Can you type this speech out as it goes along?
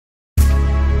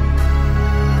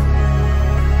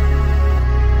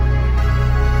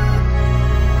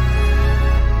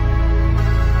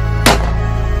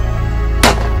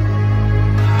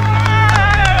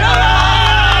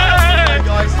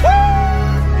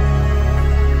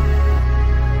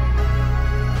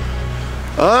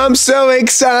I'm so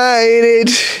excited.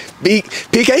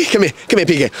 PK, come here,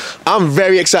 PK. I'm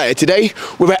very excited today.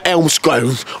 We're at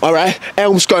Elmscombe, all right?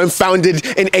 Elmscombe, founded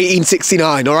in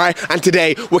 1869, all right? And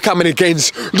today we're coming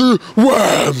against the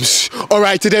Worms, all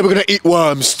right? Today we're gonna eat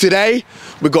worms. Today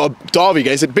we got a derby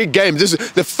game. It's a big game. This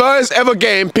is the first ever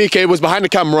game PK was behind the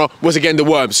camera was against the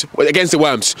Worms.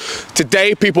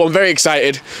 Today, people, I'm very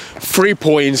excited. 3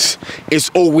 points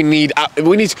is all we need.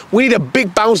 We need a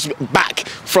big bounce back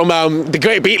from the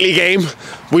Great Beatley game.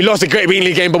 We lost the Great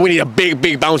Beatley game, but we need a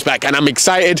big bounce back, and I'm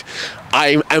excited.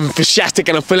 I'm enthusiastic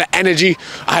and I'm full of energy.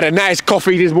 I had a nice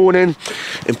coffee this morning.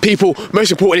 And people,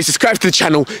 most importantly, subscribe to the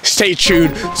channel, stay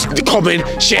tuned,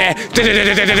 comment, share.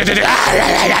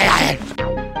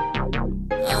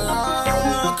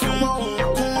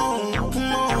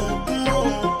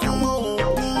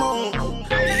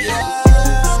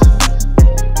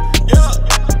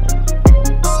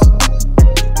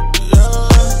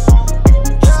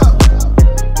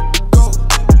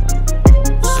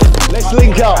 Let's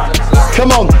link up.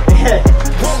 Come on.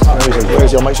 Where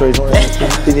is he? I'll make sure he's not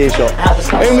in the earshot.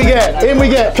 In we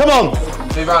get. Come on.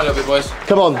 Move around a little bit, boys.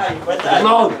 Come on.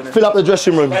 Fill up the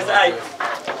dressing room.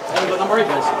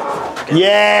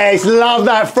 Yes, love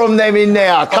that from them in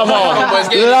there. Come on.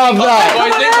 Love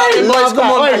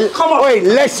that. Come on. Wait,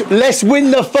 let's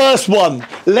win the first one.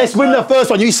 Let's win the first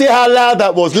one. You see how loud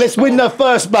that was. Let's win the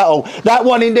first battle. That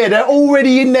one in there. They're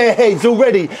already in their heads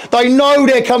already. They know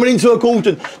they're coming into a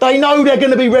cauldron. They know they're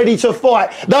going to be ready to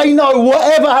fight. They know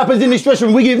whatever happens in this dressing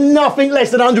room, we give nothing less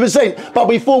than 100%. But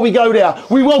before we go there,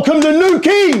 we welcome the new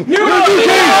king. The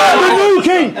new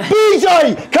king.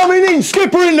 BJ coming in,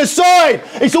 skipper in the side.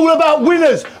 It's all about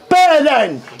winners. Better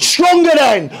than, stronger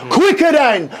than, quicker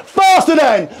than, faster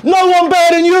than, no one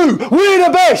better than you. We're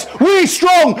the best, we're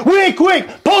strong, we're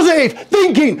quick, positive,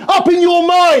 thinking, up in your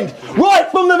mind, right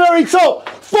from the very top,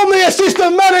 from the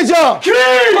assistant manager. King!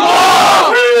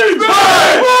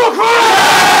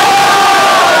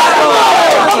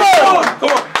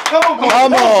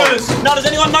 Come on. Now, does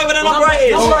anyone know where the number 8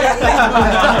 is?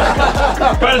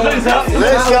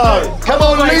 Let's go. Come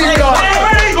on, lead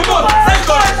guys. Come on. Let's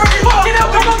go.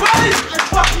 Come on, guys.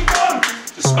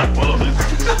 Just smack well on it.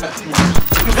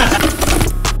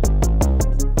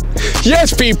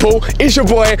 Yes, people, it's your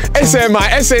boy SMI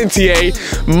SNTA,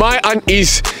 my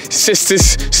auntie's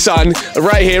sister's son,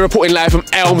 right here reporting live from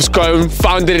Elmscombe,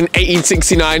 founded in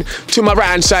 1869. To my right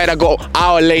hand side, I got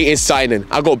our latest signing.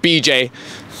 I got BJ.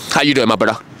 How you doing, my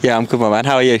brother? Yeah, I'm good, my man.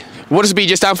 How are you? What does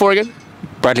BJ stand for again?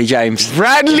 Bradley James.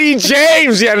 Bradley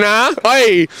James, yeah, nah.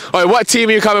 Oi, what team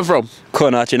are you coming from?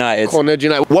 Cornard United. Cornard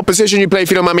United. What position you play, if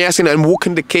you don't mind me asking, and what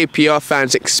can the KPR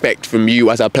fans expect from you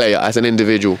as a player, as an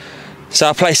individual? So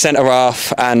I play centre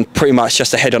half and pretty much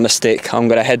just a head on the stick. I'm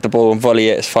going to head the ball and volley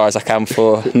it as far as I can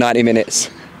for 90 minutes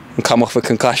and come off with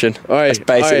concussion. That's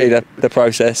basically the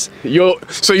process. You're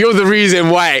the reason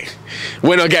why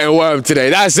we're not getting wormed today.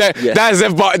 That's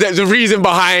the reason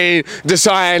behind the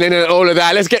signing and all of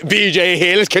that. Let's get BJ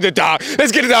here. Let's get the dog.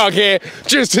 Let's get the dog here.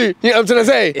 Just to, you know what I'm trying to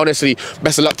say. Honestly,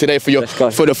 best of luck today for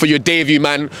your debut,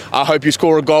 man. I hope you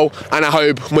score a goal, and I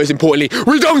hope, most importantly,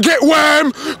 we don't get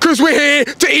worm, because we're here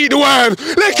to eat the worm.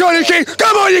 Let's go, you kids.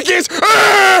 Come on, you kids.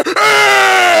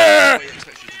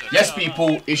 Yes,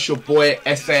 people, it's your boy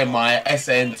SMI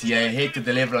SNTA here to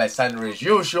deliver Alessandro as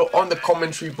usual on the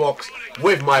commentary box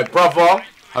with my brother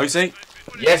Jose.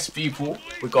 Yes, people,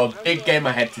 we've got a big game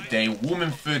ahead today.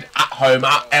 Wormingford at home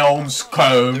at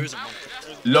Elmscombe,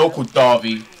 local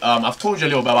derby. I've told you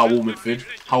a little bit about Wormingford,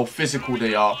 how physical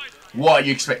they are. What are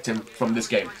you expecting from this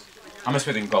game? I'm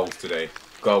expecting goals today.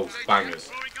 Goals,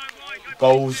 bangers.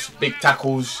 Goals, big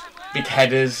tackles, big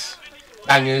headers,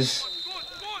 bangers.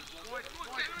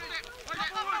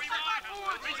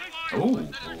 Ooh,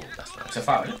 that's nice. It's a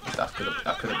foul, isn't it? That could have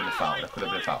been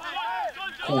a foul.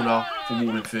 Corner for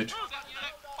Wormingford.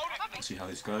 Let's see how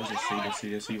this goes. Let's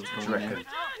see what's going on.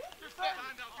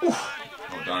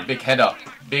 Well done. Big header.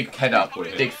 Big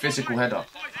physical header.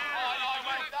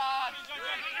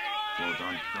 Well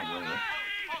done. Not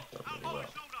really well.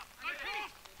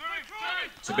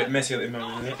 It's a bit messy at the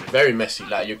moment, isn't it? Very messy,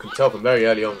 like you can tell from very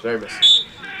early on. Very messy.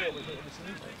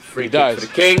 Free kick for the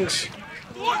Kings.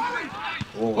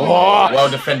 Oh, well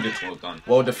defended. Well done.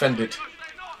 Well defended.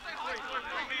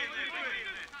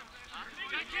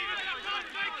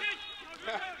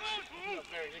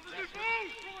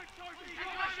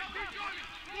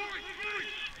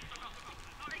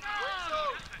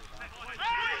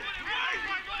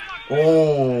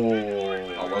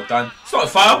 Oh, well done. It's not a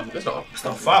foul. It's not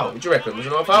a foul. What do you reckon? Was it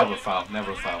not a foul? Never a foul.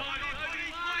 Never a foul.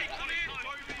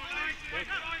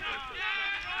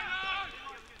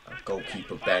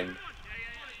 Goalkeeper Ben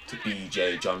to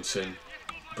BJ Johnson,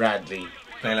 Bradley.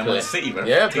 Playing like Man City, man.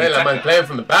 Yeah, playing like Man, playing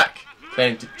from the back,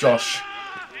 playing to Josh.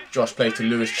 Josh played to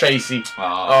Lewis Tracy.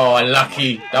 Oh,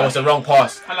 unlucky. That was the wrong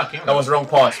pass. Unlucky. That was the wrong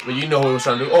pass. But you know what he was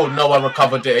trying to do. Oh, no one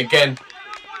recovered it again.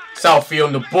 Southie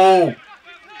on the ball.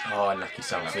 Oh, unlucky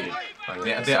Southie.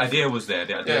 The idea was there.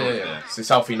 The idea was there. So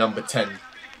Southie number 10.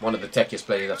 One of the techiest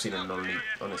players I've seen in the league,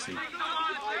 honestly.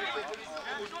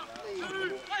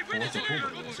 What's the ball?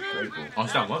 It's a great ball. Oh,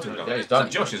 it's done. Well done. Yeah, he's done.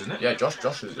 It's Josh, isn't it? Yeah, Josh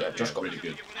got really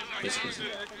good. He's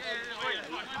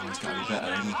Oh, he's got to be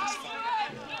better, isn't he?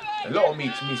 a lot of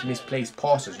misplaced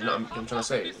passes, you know what I'm trying to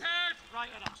say?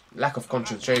 Lack of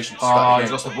concentration. Oh,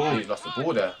 he's lost the ball. He's lost the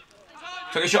ball there.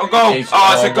 Took a shot on goal. It's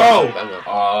a goal.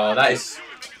 Oh, that is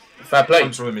fair play.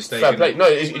 Comes from a mistake. Fair play. No,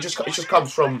 it just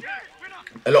comes from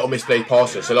a lot of misplaced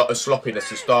passes, a lot of sloppiness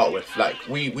to start with. Like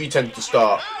we tend to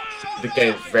start the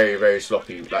game very, very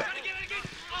sloppy. Like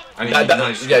and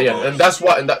that's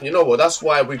why. And that, you know what? That's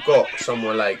why we've got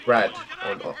someone like Brad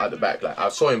on at the back. Like I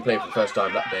saw him play for the first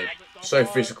time that day. So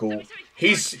physical.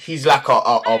 He's like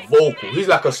a vocal. He's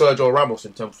like a Sergio Ramos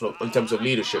in terms of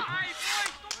leadership.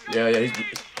 Yeah, he's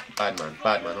bad man.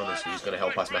 Honestly, he's gonna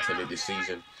help us massively this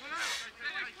season.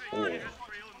 Oh, is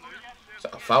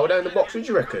that a foul down in the box? What do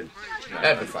you reckon? No,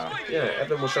 Evan. Foul. Yeah,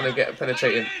 Evan was trying to get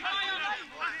penetrating.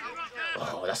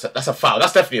 Oh, that's a foul.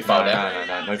 That's definitely a foul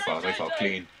there. No foul.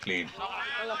 Clean.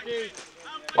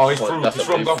 Oh, he's through. That's He's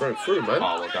through, man.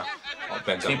 Oh, well done. Oh,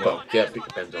 Ben's done Keeper. well. Yeah,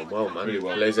 Ben's done well, man. Really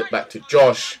well. Plays it back to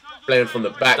Josh. Playing from the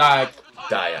back.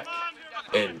 Dyak.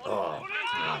 In. Oh.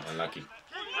 No, unlucky.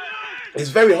 It's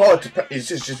very hard to. It's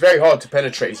just very hard to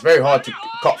penetrate. It's very hard to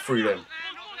cut through them.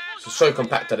 It's so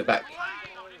compact at the back.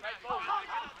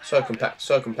 So compact.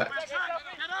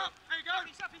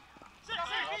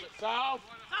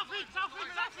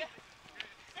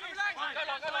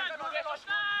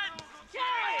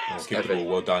 Oh, keep the ball.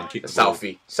 Well done. Keep the ball.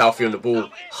 Southie on the ball.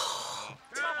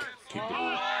 Keep the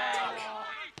ball.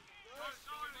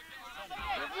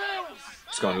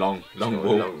 It's gone long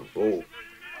ball.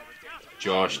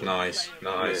 Josh, nice.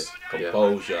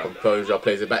 Composure.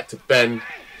 Plays it back to Ben.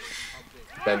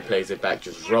 Ben plays it back,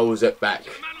 just rolls it back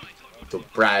to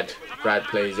Brad. Brad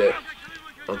plays it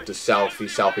onto Southie.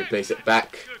 Southie plays it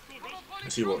back.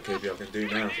 Let's see what KPR can do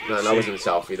now. No, that wasn't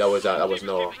Southie. That was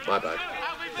Noah. My bad.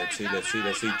 Let's see.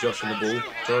 Josh on the ball.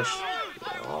 Josh.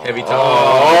 Heavy touch.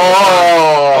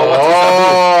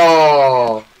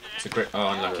 Oh! It's a great. Oh,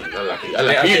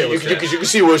 unlucky. You can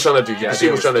see what he's trying to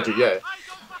do. Yeah.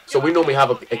 So we normally have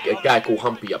a guy called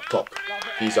Humpy up top.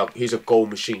 He's a goal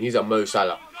machine. He's a Mo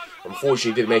Salah. Unfortunately,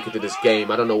 he didn't make it to this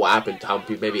game. I don't know what happened to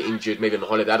Humpy. Maybe injured, maybe on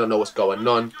holiday. I don't know what's going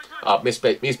on.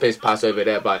 Misplaced pass over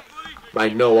there by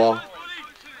Noah.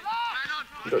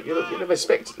 You never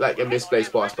expect like a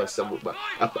misplaced pass by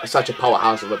such a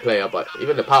powerhouse of a player. But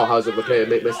even the powerhouse of a player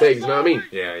make mistakes. You know what I mean?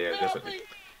 Yeah, definitely.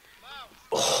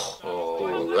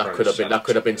 Oh, that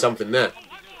could have been something there.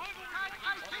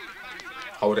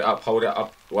 Hold it up.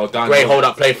 Well done. Great hold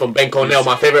up play from Ben Cornell,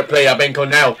 my favourite player, Ben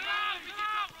Cornell.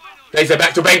 Plays it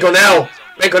back to Ben Cornell.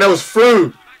 Ben Cornell's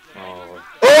through. Oh,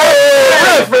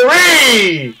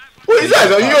 referee! What is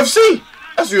that? UFC?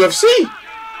 That's UFC.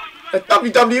 That's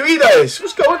WWE, that is.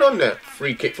 What's going on there?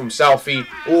 Free kick from Southie.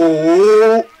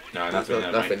 Oh, no,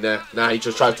 nothing there. Nah, he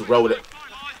just tried to roll it.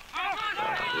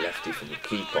 Lefty from the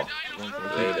keeper.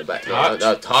 Laying it back.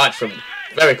 No, touch from.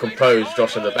 Very composed,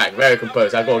 Josh on the back. Very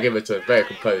composed. I've got to give it to him. Very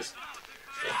composed.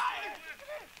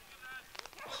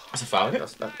 That's a foul, isn't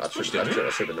it? That should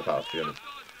have been a foul, to be honest.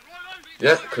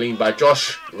 Yeah, clean by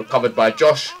Josh. Recovered by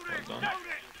Josh. Well done.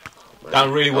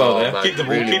 Done really well there. Man, keep the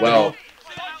ball, really keep well.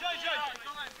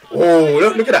 the ball.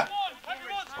 Oh, look at that.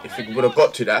 If he would have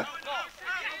got to that,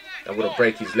 that would have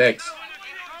break his legs.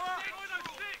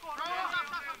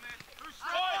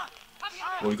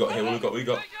 What we got here? What we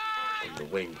got? On the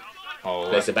wing. Oh,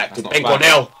 plays it back to Ben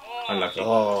Cornell. Unlucky.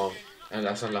 Oh, and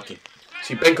that's unlucky.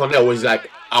 See, Ben Cornell was like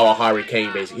our Harry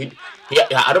Kane, basically.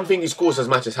 I don't think he scores as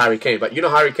much as Harry Kane, but you know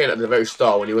Harry Kane at the very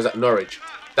start when he was at Norwich.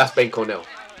 That's Ben Cornell.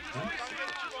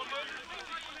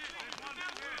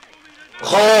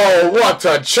 Oh, what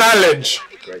a challenge!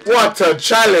 What a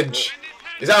challenge!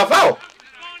 Is that a foul?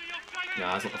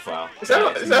 Nah, that's not a foul. Is that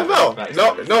a foul?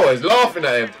 No, he's laughing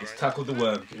at him. He's tackled the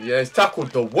worm. Yeah, he's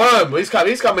tackled the worm. He's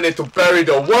coming in to bury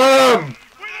the worm.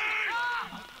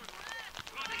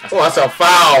 That's a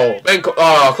foul.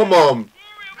 Oh, come on.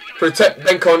 Protect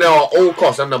Ben Cornell at all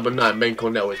costs. I'm number 9. Ben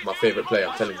Cornell is my favourite player,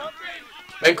 I'm telling you.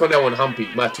 Ben Cornell and Humpy,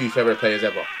 my 2 favourite players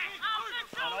ever.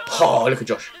 Oh, look at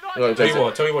Josh.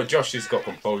 Tell me what, Josh has got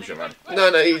composure, man. No,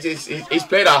 he's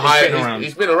played a high.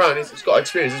 He's been around. He's got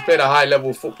experience. He's played a high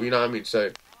level of football. You know what I mean?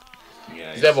 So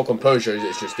Yeah, His level of composure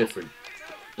is just different.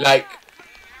 Like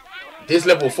this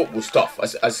level of football stuff,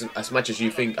 as much as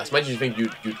you think,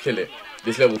 you'd kill it.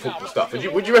 This level of football stuff.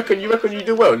 Would you reckon you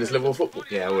do well in this level of football?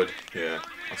 Yeah, I would. Yeah,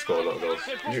 I score a lot of goals.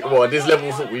 This level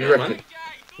of football, you reckon? Man.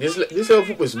 This level of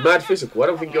football is mad physical. I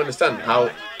don't think you understand how.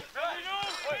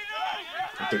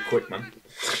 Too quick, man.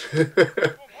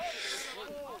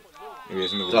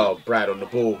 Oh, Brad on the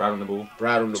ball. Brad on the ball.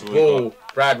 Brad on the ball.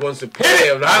 Brad wants to play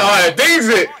him. Oh, dings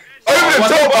it! Over the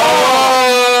top!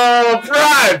 Oh,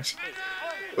 Brad!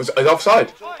 Was it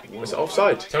offside? Was it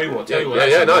offside? Tell you what.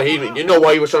 Yeah. No, you know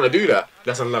why he was trying to do that.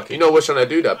 That's unlucky. You know what's trying to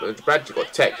do that. But Brad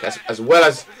got tech. As well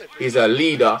as he's a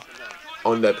leader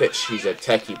on the pitch, he's a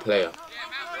techie player.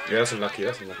 Yeah, that's unlucky.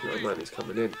 Oh, man, he's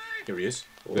coming in. Here he is.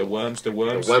 The worms. The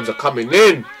worms are coming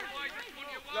in.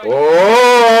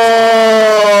 Oh,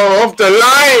 off the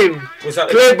line. Was that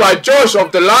cleared by Josh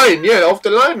off the line? Yeah, off the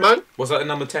line, man. Was that the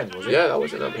number 10? Was it? Yeah, that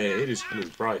was the number. Yeah, it was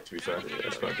bright. To be fair,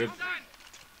 that's quite good.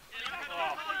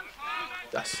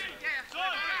 That's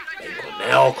Ben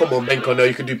Cornell. Come on, Ben Cornell.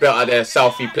 You can do better there.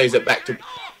 Southie plays it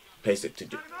to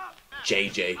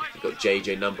JJ. You got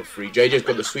JJ number 3. JJ's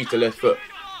got the sweeter left foot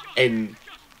in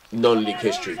non-league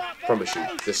history. Promise you,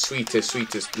 the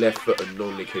sweetest left foot in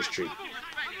non-league history.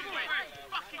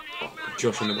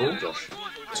 Josh on the ball. Josh.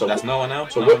 So that's no one now.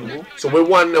 So we're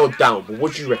 1-0 down. But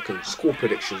what do you reckon? Score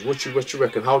predictions. What you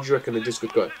reckon? How do you reckon this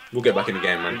could go? We'll get back in the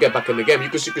game, man. We'll get back in the game. You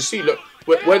can see. Look,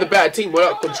 we're the better team. We're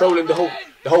out controlling the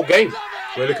whole game.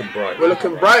 We're looking bright. We're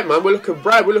looking bright, man. We're looking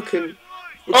bright. We're looking.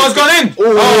 Oh, it's gone in!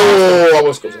 Oh, I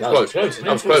was close. That was close. I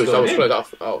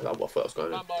thought that was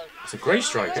going in. It's a great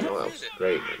strike, isn't it? Oh, that was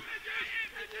great, man.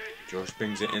 Josh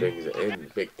brings it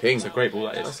in. Big ping. It's a great ball,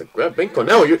 that is. That's a great Ben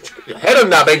Cornell. Your head on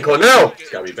that, Ben Cornell. It's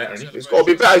got to be better, isn't it? It's got to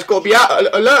be better. It's got to be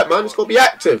alert, man. It's got to be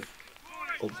active.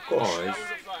 Oh, gosh. Oh,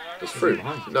 it's through.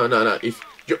 No. If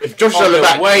Josh is on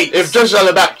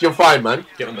the back, you're fine, man.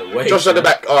 Get on the weight. Josh on the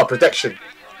back. Oh, protection.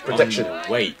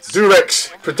 Wait.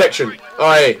 Durex, protection.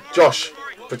 Oh, hey, Josh,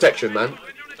 protection, man.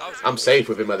 I'm safe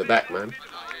with him at the back, man.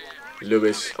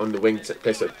 Lewis on the wing,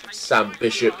 plays at Sam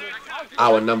Bishop,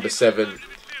 our number 7.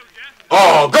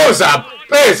 Oh, go Sam!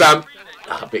 Play Sam!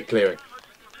 Ah, bit clearer.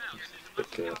 Bit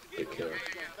clearer.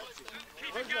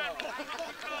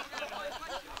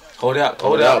 Hold it up.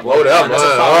 Man.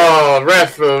 Oh,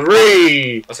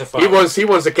 referee! That's a foul. He wants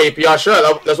a KPR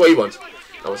shirt. That's what he wants.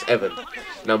 That was Evan.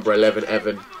 Number 11,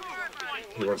 Evan.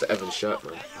 He wants an Evan shirt,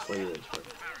 man. That's what he wants, man.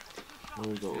 What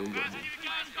we got here?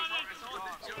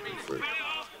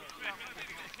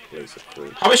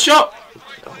 Have a shot!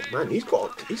 Oh man, he's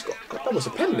got. That was a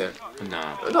pen there.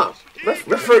 Nah. No.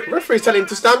 Referee's telling him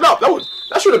to stand up.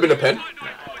 That should have been a pen.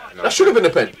 That should have been a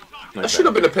pen. That should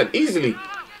have been a pen easily.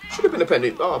 Should have been a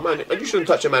pen. Oh man, you shouldn't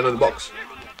touch a man on the box.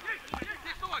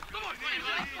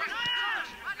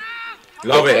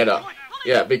 Love big it. Header.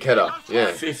 Yeah, big header.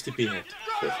 Yeah. 50p head.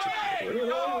 50.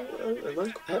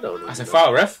 That's a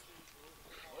foul, ref.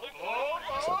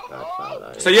 That's a bad foul.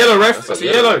 It's a yellow, ref. That's a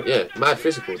yellow. Yeah, mad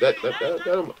physical. Them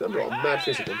lot are mad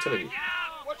physical, I'm telling you.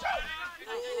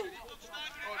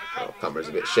 Oh, camera's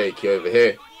a bit shaky over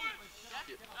here.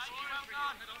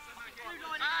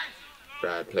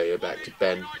 Brad, player back to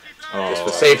Ben. Just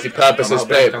for safety purposes,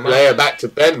 player back to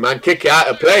Ben, man. Kick it out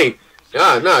of play.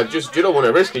 No, just you don't want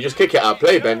to risk it. Just kick it out of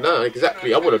play, Ben. No,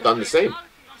 exactly. I would have done the same.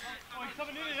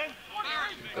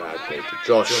 Brad, play to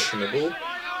Josh.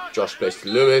 Josh plays to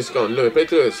Lewis. Go on, Lewis. Play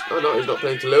to Lewis. Oh, no, he's not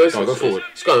playing to Lewis. Go forward.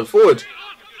 It's going forward.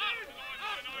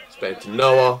 He's playing to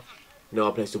Noah.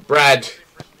 Noah plays to Brad.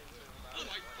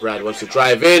 Brad wants to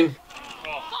drive in.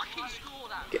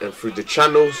 Getting through the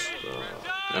channels.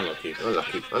 Unlucky.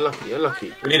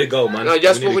 We need a goal, man. No,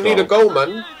 yes, but we need a goal,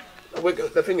 man.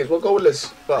 The thing is, we're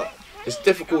goalless, but it's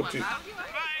difficult to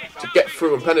get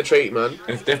through and penetrate, man.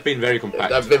 They've been very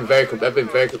compact. They've been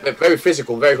very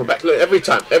physical, very compact. Look, every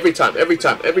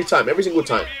single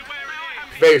time.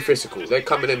 Very physical. They're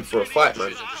coming in for a fight,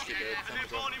 man.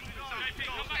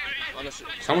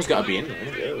 Someone's got to be in there.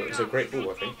 Yeah, it's a great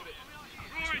ball, I think.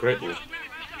 It's a great ball.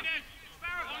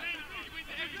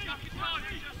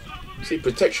 See,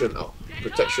 protection. Oh,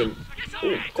 protection.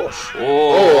 Oh, gosh.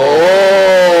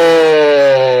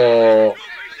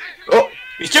 Oh,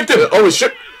 he's chipped him. Oh, he's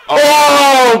chipped.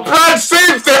 Oh, Brad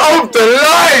saved it off the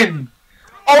line.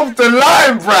 Off the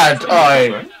line, Brad.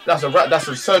 Oh, that's a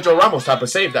Sergio Ramos type of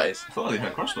save, that is. I thought he hit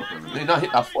a crossbar.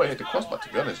 I thought he hit the crossbar, to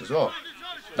be honest, as well.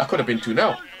 That could have been 2-0.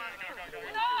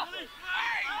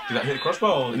 Did that hit the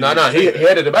crossbar? No, he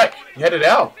headed it back. He headed it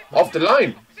out. Off the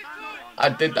line. I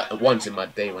did that once in my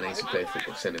day when I used to play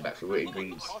football, centre back for Whitty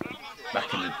Greens.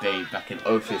 Back in the day, back in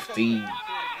 2015.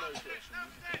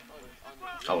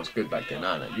 I was good back then,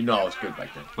 aren't I? You know I was good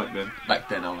back then. Back then. Back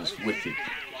then I was wicked.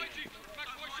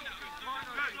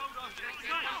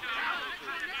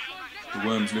 The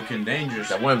Worms looking dangerous.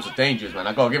 The Worms are dangerous, man.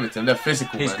 I gotta give it to them. They're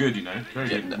physical. He's man. good, you know. Very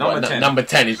good. Number 10. Number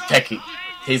 10 is techie.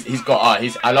 He's got.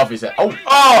 I love his. Oh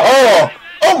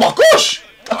my gosh!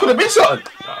 That could have been something.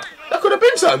 That could have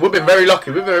been something. We've been very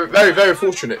lucky. We've been very, very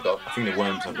fortunate, though. I think the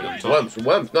Worms have been on top.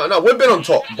 Worms. No, we've been on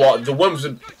top, but the Worms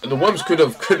could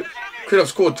have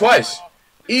scored twice,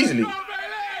 easily.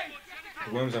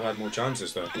 The Worms have had more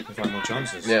chances, though. They've had more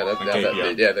chances. Yeah, they've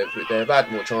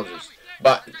had more chances.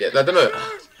 But yeah, I don't know.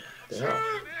 Yeah.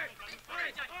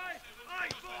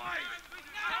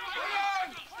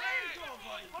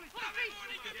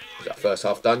 Is that first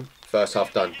half done? First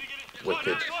half done.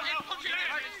 Wicked.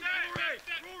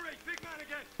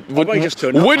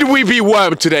 Would we be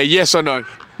wormed today? Yes or no?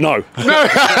 No.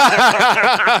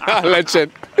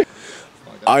 Legend.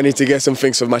 I need to get some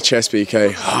things off my chest,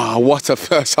 PK. What a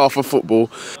first half of football.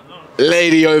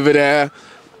 Lady over there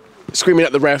screaming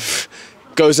at the ref,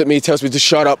 goes at me, tells me to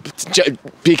shut up.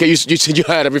 PK, you said you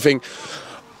heard everything.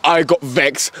 I got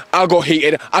vexed, I got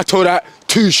heated, I told her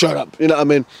to shut up, you know what I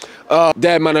mean?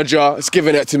 Their manager is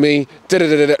giving it to me,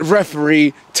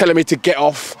 referee telling me to get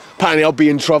off, apparently I'll be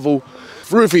in trouble.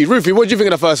 Rufy, what do you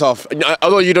think of the first half?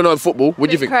 Although you don't know football, what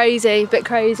do you think? Bit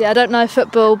crazy. I don't know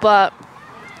football, but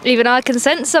even I can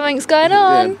sense something's going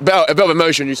on. Yeah. A bit of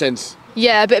emotion you sense?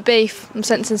 Yeah, a bit of beef. I'm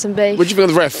sensing some beef. What do you think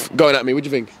of the ref going at me? What do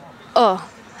you think? Oh,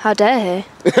 how dare he?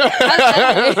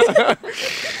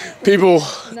 People,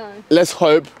 No. let's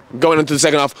hope going into the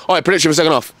second half. All right, prediction for the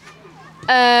second half.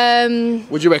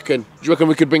 What do you reckon? Do you reckon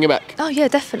we could bring it back? Oh yeah,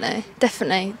 definitely.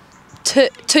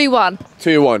 2-1.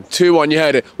 2-1, you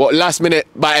heard it. What, last minute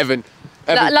by Evan?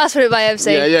 Last minute by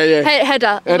MC. Yeah.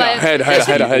 Header.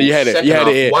 Header. You had it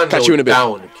here. Catch you in a bit.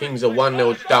 Down. The Kings are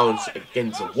 1-0 down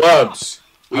against the Worms.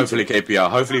 Hopefully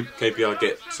KPR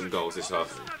get some goals this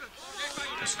half.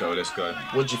 Let's go.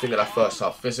 What do you think of that first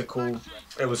half? Physical?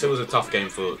 It was a tough game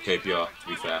for KPR, to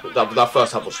be fair. That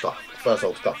first half was tough. First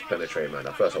half was tough to penetrate, man.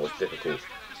 That first half was difficult.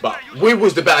 But we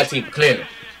was the better team, clearly.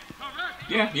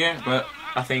 Yeah, but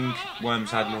I think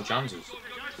Worms had more chances.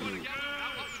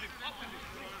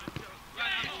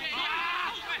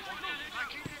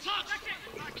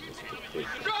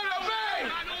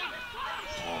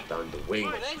 Down the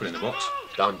wing. Put it in the box.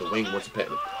 Down the wing. What's the pet?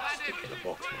 Stick it in the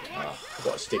box, man. You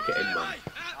gotta stick it in, man.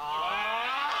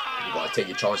 You gotta take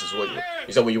your chances.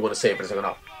 Is that what you want to say for the second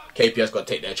half? KPR's got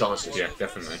to take their chances. Yeah,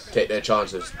 definitely. Take their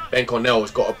chances. Ben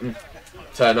Cornell's got to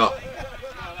turn up.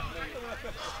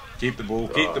 Keep the ball.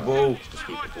 Keep the ball. Just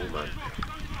keep the ball, man.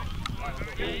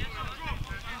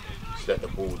 Just let the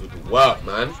ball do the work,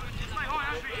 man.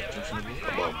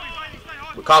 Come on.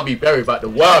 We can't be buried by the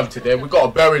worm today. We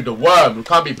gotta bury the worm. We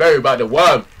can't be buried by the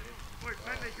worm.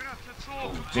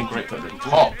 Dink right at the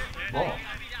top. Oh.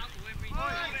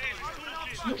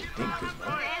 Just little dinkers,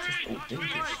 man. Just little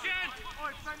dinkers.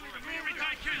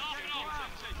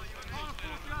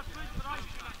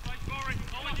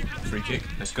 Free kick.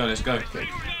 Let's go. Okay.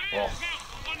 Oh.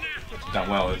 Done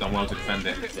well to defend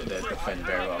it. They defend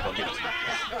very well. I'll give it to them.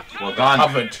 Well done.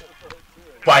 Covered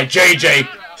by JJ.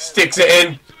 Sticks it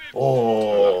in.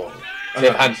 Oh.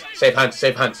 Save hands.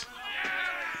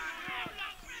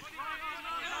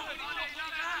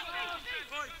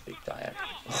 Big diet.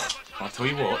 I'll tell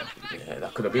you what. Yeah,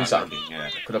 that could have been something. Yeah.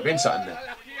 Could have been something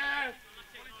there.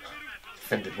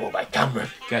 Defended well by Cameron.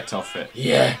 Get off it.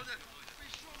 Yeah.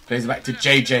 Plays it back to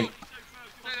JJ.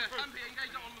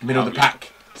 Middle of the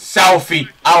pack. Selfie,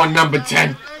 our number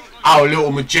 10. Our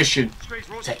little magician.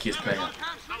 Techiest player.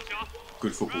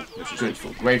 Good football. Good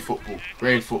football. Great football.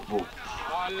 Great football.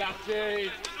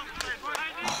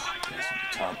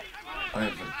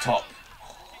 Over the top.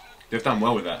 They've done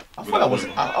well with that. I thought that was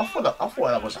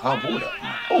a hard ball there.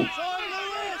 Oh.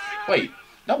 Wait.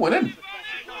 That went in.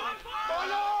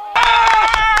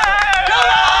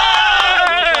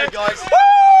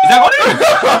 Is that what it is?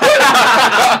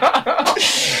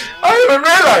 I didn't even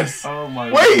realise. Oh my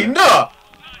God. Wait, no.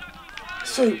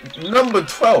 So, number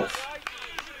 12.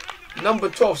 Number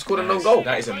 12 scored a non-goal.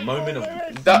 That is a moment of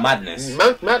madness.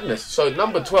 Madness. So,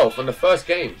 number 12 on the first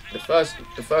game. The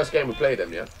first game we played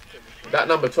them, yeah? That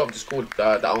number 12 just scored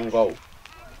that own goal.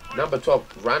 Number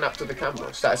 12 ran up to the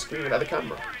camera, started screaming at the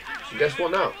camera. So guess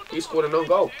what now? He scored a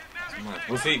non-goal.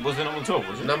 Was it number 12?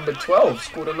 Was it? Number 12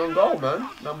 scored a non-goal, man.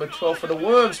 Number 12 for the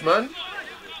Worms, man.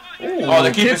 Ooh, Oh,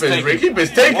 the keeper's taking it.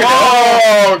 Keeper's taking it.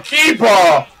 Oh,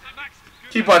 keeper!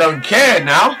 Keeper don't care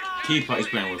now. Keeper is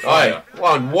playing with fire.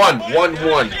 Alright, 1-1.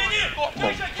 Come on.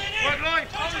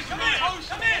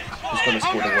 He's gonna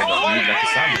score the winner. Lead like a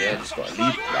Sam. Yeah, just got to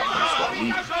lead. That one's got to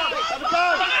lead.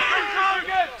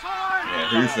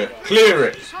 Hoof it. Clear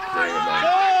it.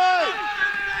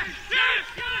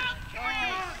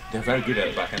 They're very good at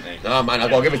the back, aren't they? No, man, I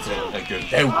gotta give it to them. They're good.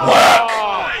 They work. I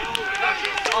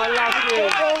love you.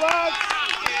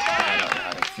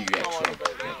 Had a few extra.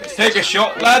 Let's take a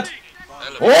shot, lad.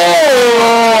 Oh!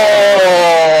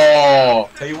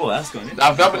 Tell you what, that's going in.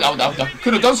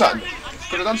 Could have done something.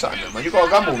 Could have done something, man. You got a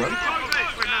gamble, man.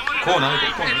 Corner, you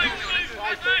got corner.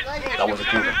 That was a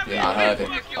corner. Yeah, I heard it. I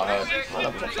heard it. Oh,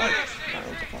 that was offside.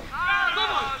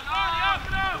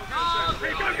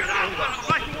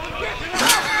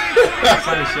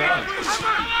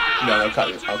 No, I'll cut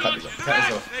this. I'll cut this off. Cut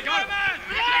this off.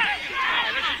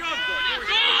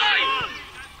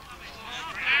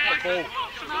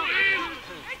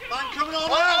 Coming on.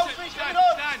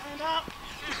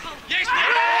 Yes,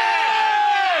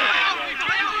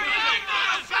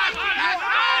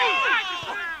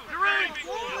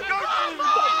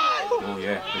 Oh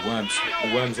yeah, the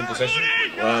worms in possession.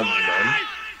 Worms, man.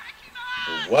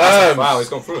 The That's worms. wow, it's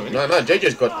gone through him. No,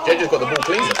 JJ's got the ball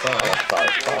clean.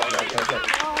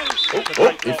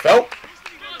 Oh, he fell.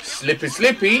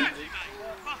 Slippy.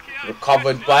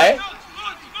 Recovered by.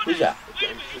 Who's that?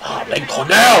 Ah, Ben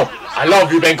Cornell. I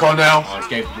love you, Ben Cornell. Oh, he's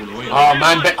gave the ball away. Oh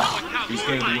man, He's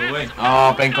gave the ball away.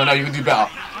 Oh, Ben Cornell, you can do better.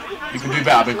 You can do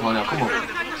better, Ben Cornell. Come on.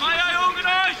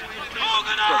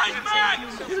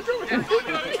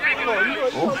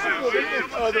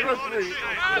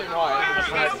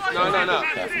 No.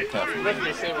 Careful.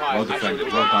 Well defended,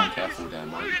 well done, careful there,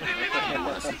 man. You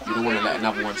don't want to let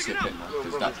another one slip in, man,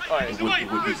 because that it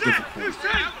would be difficult.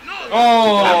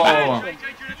 Oh!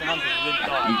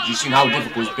 You've seen how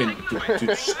difficult it's been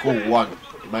to score one.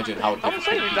 Imagine how difficult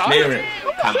it is to Clear it.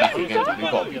 come back again.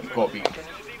 You've got to be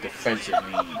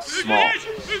defensively smart.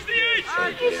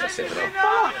 Yeah, set it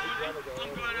up.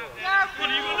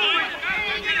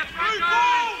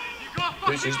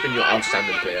 Who's been your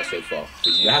outstanding player so far?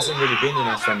 There hasn't really been an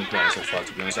outstanding player so far,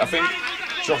 to be honest. I think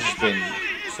Josh has been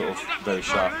sort of very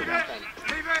sharp and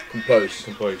Composed,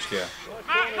 yeah.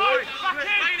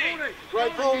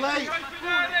 Great ball, Lee.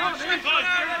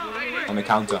 On the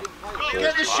counter.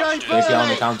 Get the shape KPR on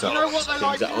the counter. You know what they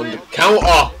like Things to are on do. the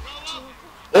counter.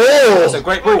 Oh! That's a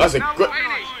great ball. That's a great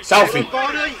selfie.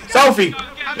 Barney. Selfie.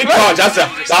 Big punch.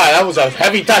 That was a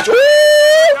heavy touch. Ooh!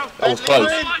 That was close.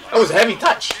 That was a heavy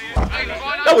touch.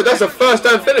 That's a first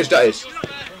time finish. That is.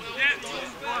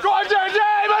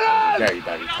 Very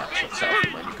badly touched. That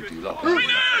selfie, man. You could do a lot.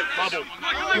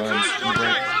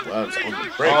 Worms On the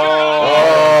break. Oh!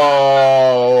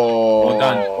 Oh!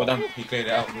 Well done. He cleared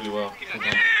it out really well. Well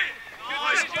done.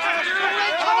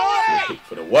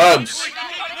 For the worms.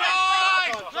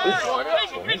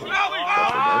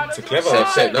 It's a clever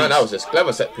set. No, that was a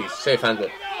clever set piece. Safe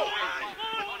handed.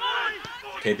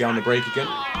 KPR on the break again.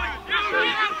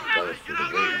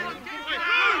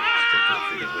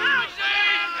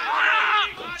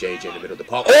 JJ in the middle of the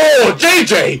park. Oh,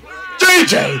 JJ!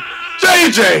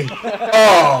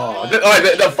 Oh,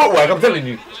 the footwork, I'm telling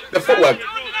you. The footwork.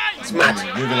 It's mad.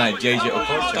 Moving like JJ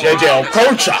Okocha.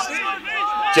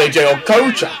 JJ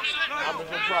Okocha.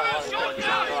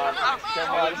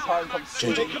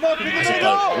 JJ. That's a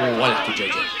goal. Oh, one lucky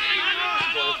JJ.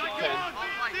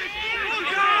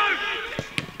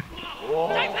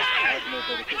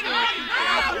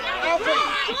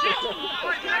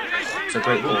 It's a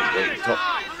great ball.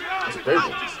 That's a great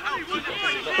ball.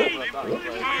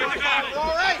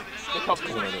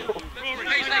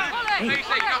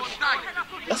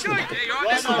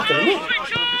 That's not like a minute.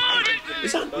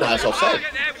 Is that? No, that's offside. Is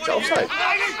that offside?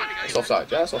 It's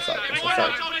offside. Yeah, that's offside. That's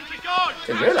offside. I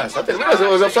didn't realise it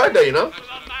was offside there, you know? No,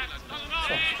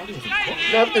 I didn't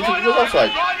think it was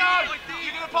offside.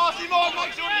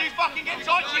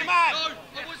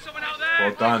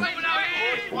 Well done.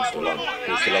 Ball's still on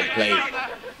play.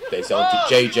 There's on to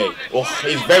JJ. Oh,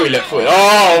 he's very left footed.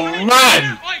 Oh,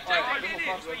 man!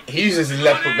 He uses his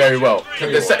left foot very well.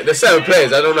 The set of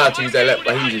players, I don't know how to use their left,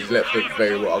 but he uses his left foot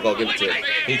very well. I've got to give it to him.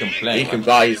 He can play. He can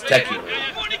buy his techie, man.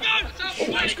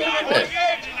 Oh, what's going on there?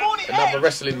 Another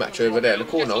wrestling match over there in the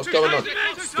corner. What's going on?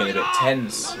 It's getting a bit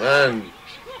tense. Man.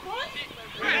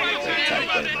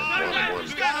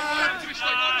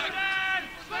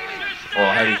 Oh,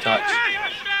 heavy touch.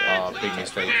 Oh, big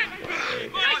mistake.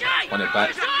 Won it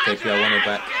back. KPR won it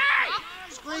back.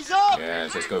 Yeah,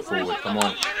 let's go forward. Come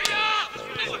on.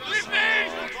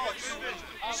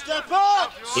 Step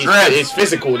up. He's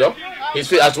physical though.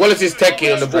 He's as well as his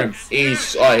techie on the ball.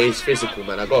 He's physical,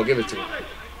 man. I gotta give it to him.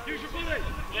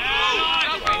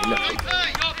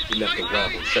 He left the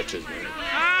ground on stretchers, man.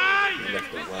 He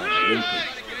left the ground limping.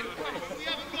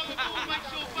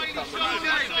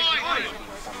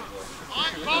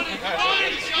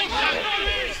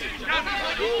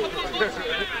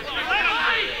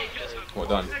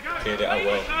 done. Cleared it out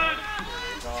well.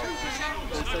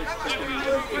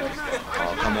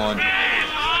 Oh, come on.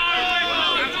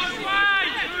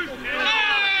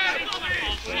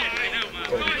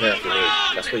 Gotta be careful here.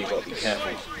 That's where you gotta be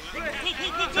careful.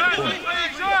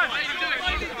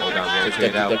 Well done, well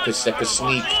cleared out. They could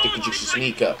sneak. They could just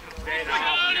sneak up.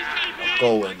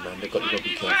 Go in, man. They gotta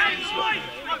be careful.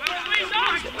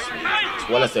 As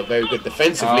well as they're very good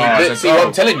defensively. See what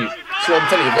I'm telling you? See what I'm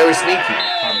telling you? Very sneaky.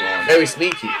 Very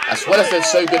sneaky. As well as they're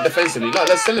so good defensively. Look,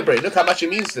 let's celebrate. Look how much it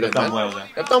means to them, man.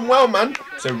 They've done well, man.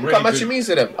 So really look how much it means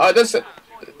to them. That's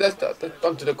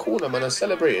gone to the corner, man, and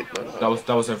celebrated, man.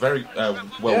 That was a very well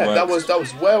worked. Yeah, that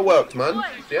was well worked, man.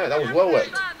 Yeah, that was well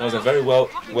worked. That was a very well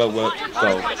worked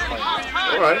goal.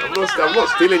 Alright, I'm not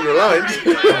stealing your lines.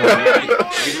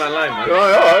 Use my line, man.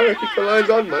 Alright, keep the lines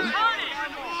on, man.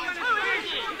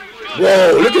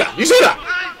 Whoa, look at that! You see that?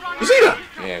 You see that?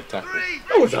 Yeah, tackle.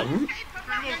 That was a...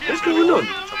 What's going on?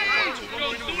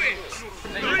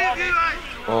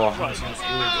 Oh,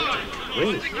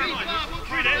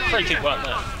 Free kick right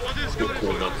there.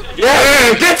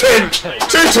 Yeah, get in!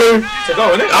 2-2. it's a goal,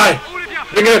 isn't it? Aye.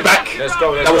 Bringing it back. Let's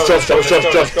go. That was Josh. Josh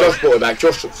brought it back.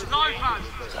 Josh. What's going on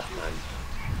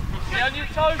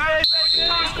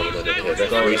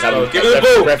over here?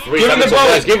 Give him the ball.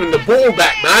 Give him the ball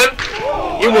back, man.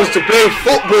 He wants to play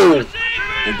football.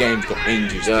 The game's got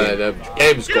injuries. Yeah, the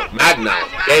game's got mad now.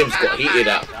 Game's got heated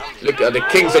up. Look at the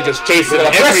Kings are just chasing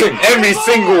every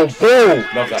single ball.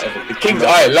 Love that, Evan. The Kings,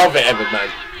 I love it, Evan, man.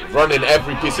 Running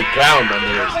every piece of ground,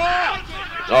 man.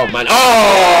 Oh man.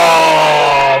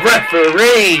 Oh,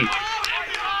 referee.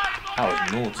 That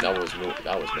was naughty.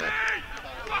 That was mad.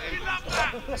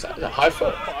 Is that a high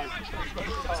foot?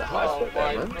 That's a high foot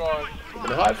there, man.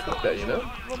 A high foot there, you know.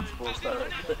 What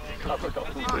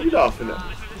are you laughing at?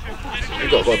 You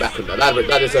got to go back on that.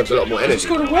 That deserves a lot more energy. He's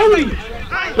got a worry.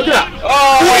 Look at that.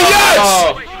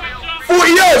 Oh,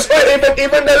 40 yards. 40 yards.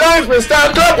 Even the linesman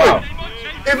stand up. Wow.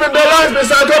 Even the linesman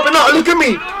stand up and not look at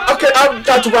me. Okay, I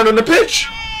had to run on the pitch.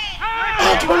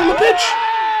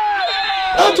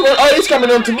 Oh, he's coming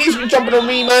on to me. He's been jumping on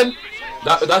me, man.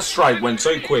 That strike went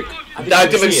so quick. I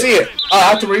didn't even see it. I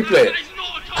had to replay it.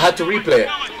 I had to replay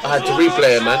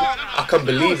it, man. I couldn't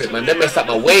believe it, man. They messed up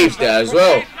my waves there as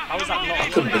well. I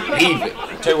couldn't believe it.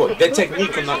 Tell you what, their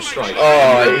technique on that strike.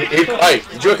 Oh, do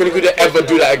you reckon he could ever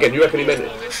do that again? You reckon he meant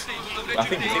it? I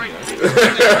think he did, you know.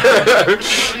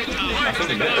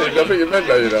 I think he meant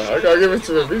that, you know. I gotta give it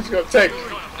to him. He's got tech.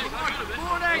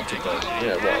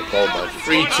 Yeah, what a goal, man.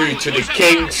 3-2 to the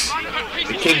Kings.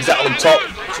 The Kings are on top.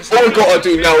 All we gotta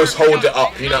do now is hold it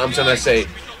up. You know what I'm trying to say?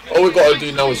 All we gotta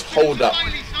do now is hold up.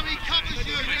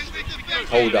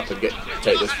 Hold up and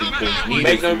take those 3 points. Needed.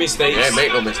 Make no mistakes. Yeah,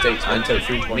 make no mistakes, man. And take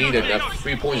 3 points. Needed.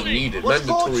 3 points needed.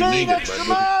 Mandatory needed,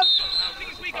 man.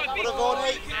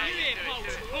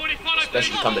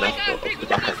 Especially coming off the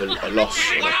back of a loss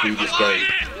in a previous game.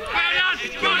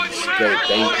 It's very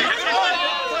dangerous.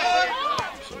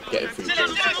 So getting 3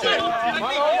 points is very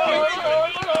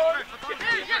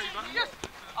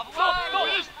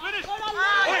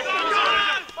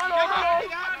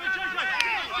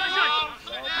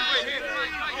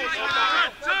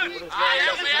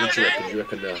What do you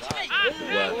reckon the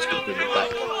Worms can bring it back?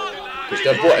 Because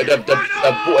they've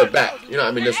brought it back. You know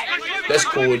what I mean?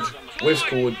 We've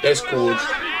scored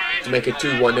to make it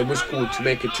 2-1, then we've scored to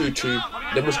make it 2-2,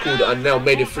 then we've scored and now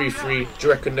made it 3-3. Do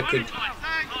you reckon they could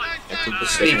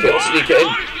sneak it in?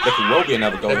 There could well be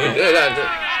another goal here.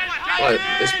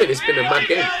 It's been a mad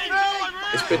game.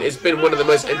 It's been one of the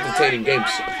most entertaining games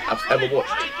I've ever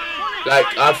watched.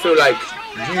 Like, I feel like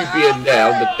you being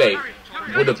there on the day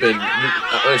would have been,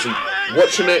 honestly,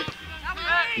 watching it,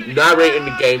 narrating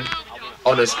the game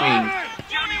on a screen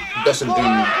doesn't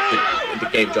do the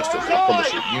game justice. I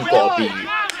promise you.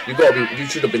 You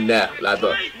should have been there. Like,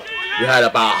 but we had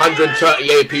about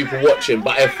 138 people watching,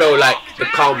 but it felt like the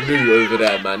Camp Nou over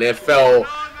there, man. It felt,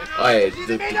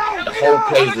 the whole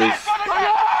place was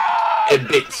in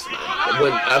bits, man.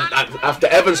 When after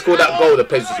Evan scored that goal, the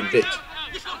place was in bits.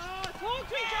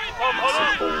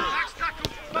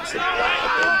 Massive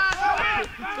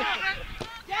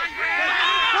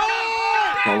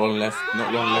Not long left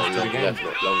to the game.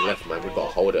 Not long left, man. We've got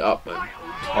to hold it up, man.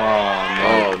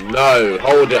 Oh no,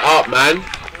 hold it up, man.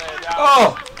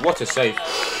 Oh, what a save.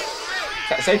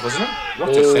 That safe, wasn't it? What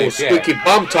a save, squeaky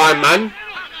bum time, man.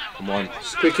 Come on.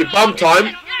 Squeaky bum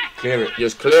time. Clear it.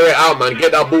 Just clear it out, man.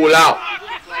 Get that ball out.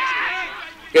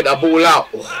 Get that ball out.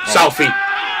 Oh. Southie,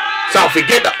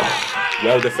 get that. Oh.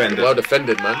 Well defended. Well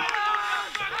defended, man.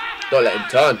 Don't let him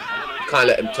turn. You can't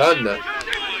let him turn there.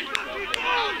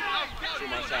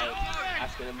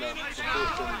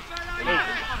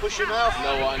 Push him out.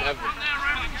 No one ever.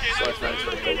 Sorry, thanks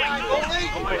for the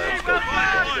goalkeeper.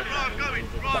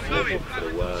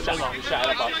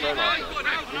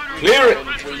 Clear it!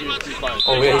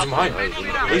 Oh yeah, he's behind.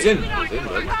 He's in. Man.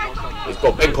 He's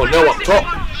got Ben Cornell up top.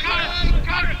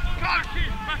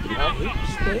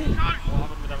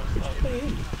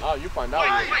 Oh, you find out.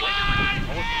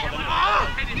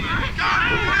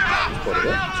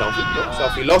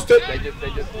 Southie lost it.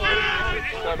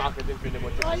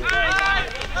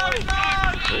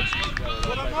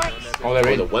 Oh, they're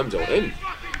in. The Worms are in.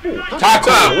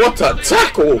 Tackle! What a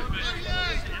tackle!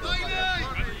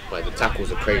 Like, the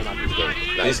tackles are crazy in this game.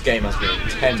 Like, This game has been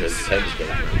intense. game.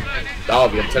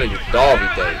 Derby, I'm telling you, Derby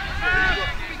day.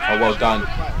 Oh, well done.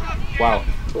 Wow.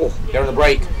 Oh, they're on the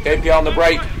break. KPR on the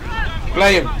break.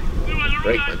 Play him.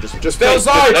 Break, man. Just Stay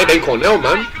outside. Play Ben Cornell,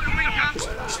 man.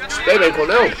 Just play Ben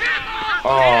Cornell.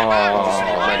 Oh,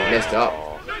 Man, he messed it up.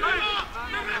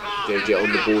 JJ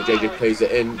on the ball. JJ plays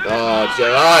it in. Oh,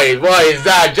 JJ. What is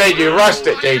that? JJ rushed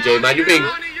it, JJ, man. You're being...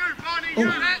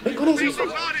 Oh, Ben Cornell's in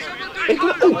front. Ben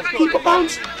Cornell. Oh, keeper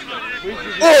bounce.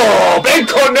 Oh, Ben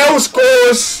Cornell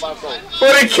scores for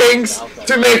the Kings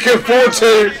to make it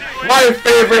 4-2. My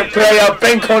favourite player,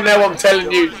 Ben Cornell, I'm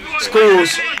telling you,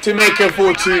 scores to make it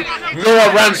 4-2.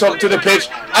 Noah runs up to the pitch.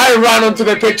 I ran onto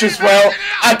the pitch as well.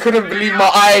 I couldn't believe my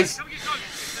eyes.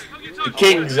 The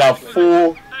Kings are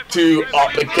 4-2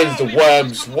 up against the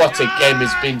Worms. What a game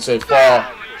it's been so far.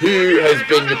 Who has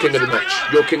been your king of the match?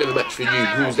 Your king of the match for you.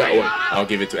 Who's that one? I'll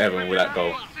give it to Evan with that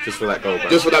goal. Just for that goal, man.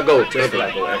 Just for that goal. Just for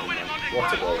that goal, Evan, man.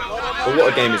 What a goal. But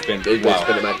what a game it's been. It's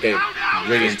been a mad game.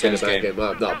 Really intense game.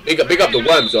 No, big up the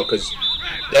Worms though, because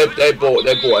they brought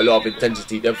a lot of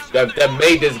intensity. They've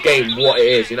made this game what it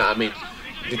is. You know what I mean?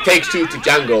 It takes two to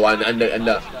Django, and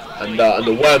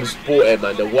the Worms brought him,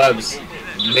 and the Worms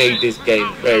made this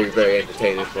game very, very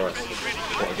entertaining for us.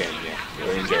 What a game, yeah.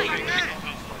 Really enjoyed it.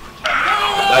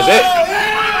 That's it.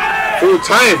 Full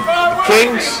time.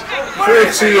 Kings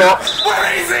 4-2 up.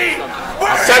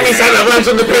 Sammy Santa runs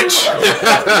on the pitch.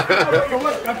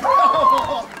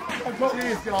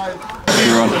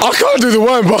 I can't do the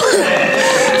worm, but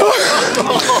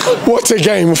what a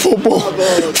game of football.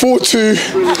 4-2.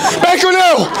 Ben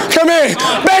Cornell, come here.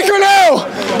 Ben Cornell,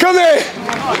 come here.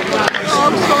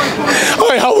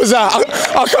 Hey, how was that?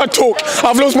 I can't talk.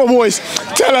 I've lost my voice.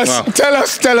 Tell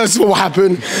us what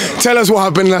happened. Tell us what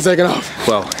happened in that second half.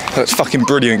 Well, that's fucking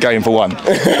brilliant game for one.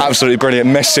 Absolutely brilliant.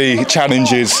 Messy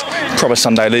challenges, proper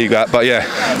Sunday league that. But yeah,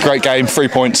 great game, 3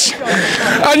 points.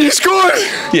 And you scored.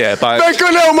 Yeah, but Ben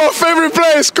Cornell, my favourite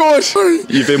player, scored.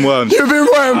 You've been wormed. You've been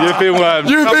wormed. You've been wormed.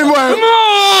 You've been wormed. Come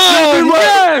on! You've been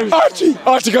wormed.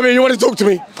 Archie, come here. You want to talk to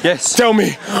me? Yes. Tell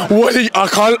me, what did I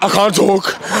can't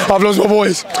talk. I've lost my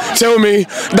voice. Tell me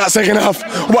that second half.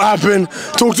 What happened?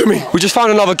 Talk to me. We just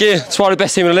found another gear. That's why we're the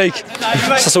best team in the league.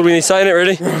 That's all we need to say, innit,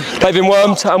 really? They've been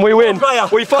wormed and we win.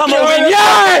 We fucking win.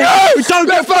 Yeah! Don't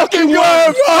get fucking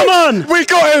wormed. Come on. We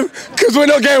got him because we're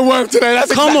not getting wormed today.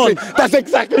 That's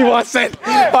exactly what I said.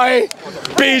 Hey,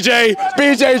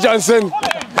 BJ Johnson.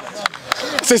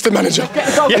 Assistant manager.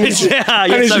 Yes,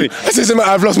 Assistant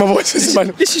manager. I've lost my voice.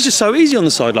 This is just so easy on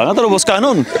the sideline. I don't know what's going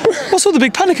on. What's all the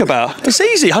big panic about? It's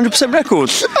easy, 100% record.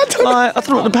 I don't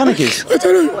know what the panic is. I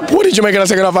don't know. What did you make in that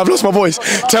second half? I've lost my voice.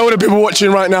 Tell the people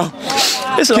watching right now.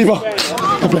 Listen,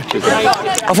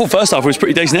 I thought first half was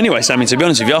pretty decent anyway, Sammy, to be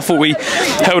honest with you. I thought we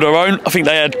held our own. I think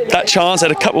they had that chance,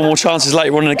 had a couple more chances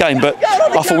later on in the game, but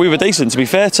I thought we were decent, to be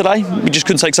fair, today. We just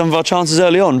couldn't take some of our chances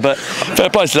early on, but fair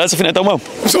play to the lads, I think they've done well.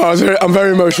 So I'm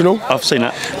very emotional. I've seen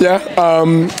that. Yeah,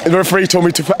 the referee told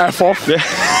me to F off. Yeah.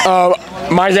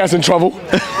 My guy's in trouble.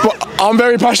 But I'm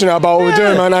very passionate about what we're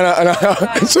doing, man,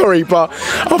 and sorry, but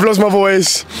I've lost my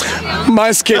voice.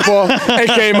 My skipper,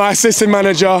 aka my assistant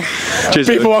manager. Cheers,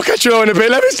 people, I'll catch you on in a bit.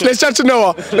 Let's chat to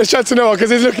Noah. Let's chat to Noah, because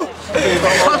he's looking.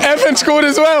 Evan scored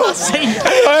as well.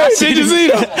 Did you see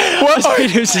that?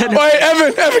 Wait,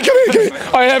 Evan, come here.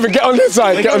 Hey, Evan, get on this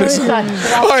side.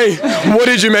 Hey, what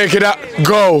did you make of that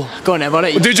goal? Go on, then,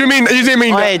 buddy. You didn't mean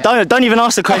that? Don't even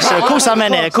ask the question. Of course I'm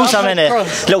in it.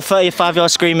 Little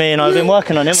 35-yard screamer, you know, I've been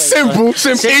working on him. Simple,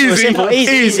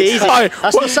 easy.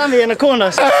 That's not Sammy in the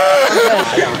corner.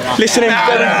 Listen in.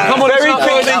 Come on, very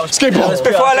quickly. Skipper.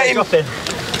 Before I let him.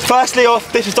 Firstly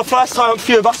off, this is the first time a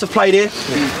few of us have played here,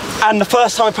 and the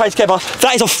first time we played together.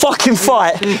 That is a fucking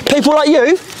fight. People like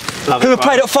you, who have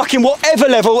played at fucking whatever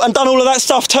level and done all of that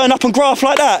stuff, turn up and graft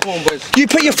like that. You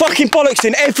put your fucking bollocks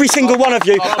in, every single one of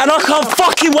you, and I can't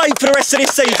fucking wait for the rest of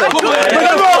this season. We're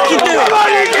gonna fucking do it.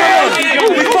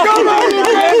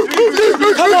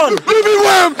 Come on.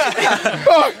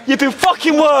 wormed! You've been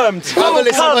fucking wormed!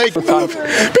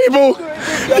 People,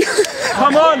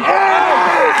 come on!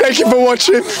 Thank you for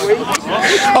watching.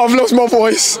 I've lost my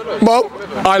voice. Mum,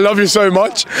 I love you so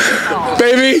much.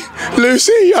 Baby,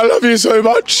 Lucy, I love you so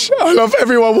much. I love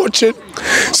everyone watching.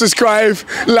 Subscribe,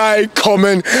 like,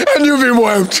 comment, and you've been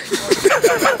wormed.